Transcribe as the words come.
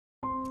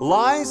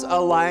Lies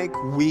are like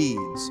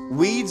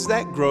weeds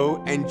that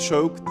grow and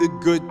choke the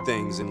good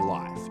things in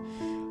life.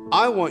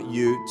 I want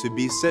you to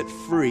be set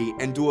free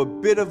and do a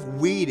bit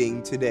of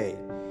weeding today.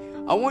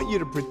 I want you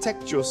to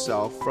protect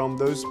yourself from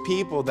those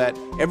people that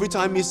every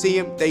time you see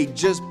them, they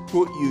just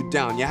put you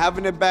down. You're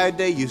having a bad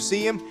day, you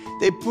see them,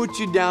 they put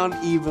you down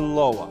even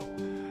lower.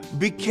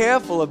 Be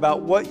careful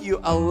about what you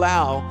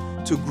allow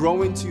to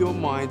grow into your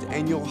mind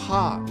and your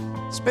heart,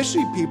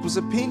 especially people's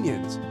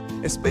opinions,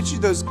 especially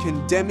those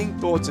condemning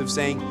thoughts of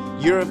saying,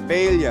 you're a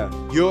failure,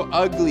 you're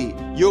ugly,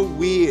 you're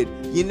weird,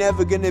 you're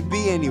never gonna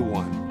be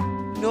anyone.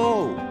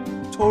 No,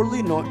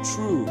 totally not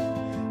true.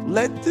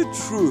 Let the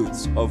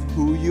truths of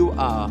who you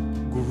are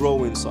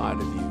grow inside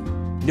of you.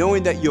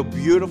 Knowing that you're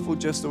beautiful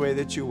just the way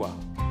that you are.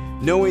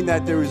 Knowing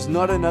that there is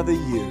not another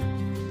you.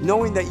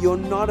 Knowing that you're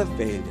not a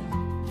failure.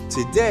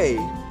 Today,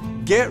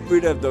 get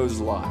rid of those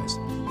lies.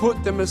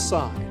 Put them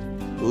aside.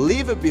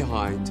 Leave it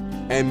behind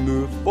and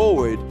move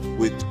forward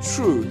with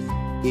truth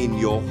in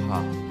your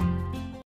heart.